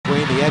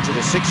the edge of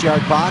the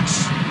 6-yard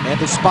box and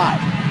the spot.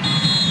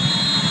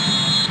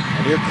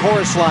 And your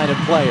chorus line of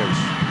players.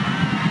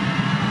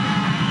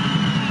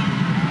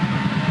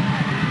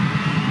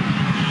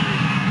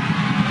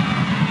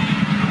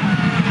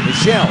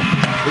 Michel,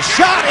 the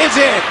shot is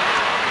in!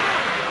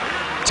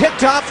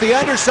 Tipped off the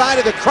underside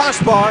of the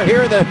crossbar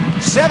here in the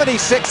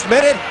 76th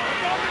minute.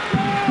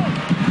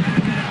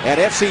 And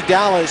FC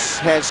Dallas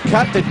has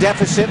cut the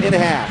deficit in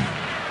half.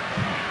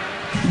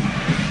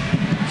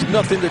 There's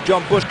nothing that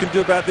John Bush can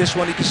do about this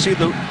one. You can see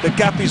the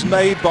gap is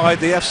made by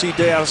the FC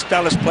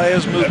Dallas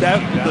players, moved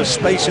out the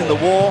space in the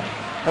wall,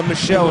 and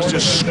Michel's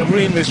just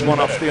screamed this one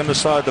off the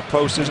underside of the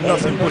post. There's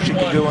nothing Bushy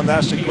can do on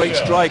that. It's a great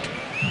strike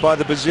by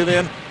the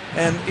Brazilian.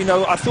 And, you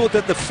know, I thought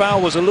that the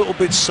foul was a little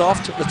bit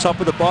soft at the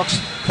top of the box.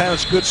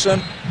 Clarence Goodson,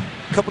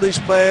 a couple of these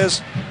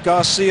players,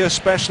 Garcia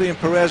especially and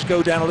Perez,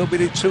 go down a little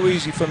bit too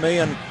easy for me,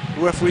 and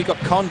the referee got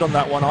conned on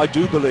that one, I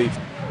do believe.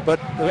 But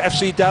the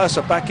FC Dallas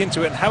are back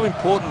into it, and how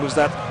important was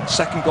that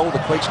second goal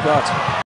that Quakes got?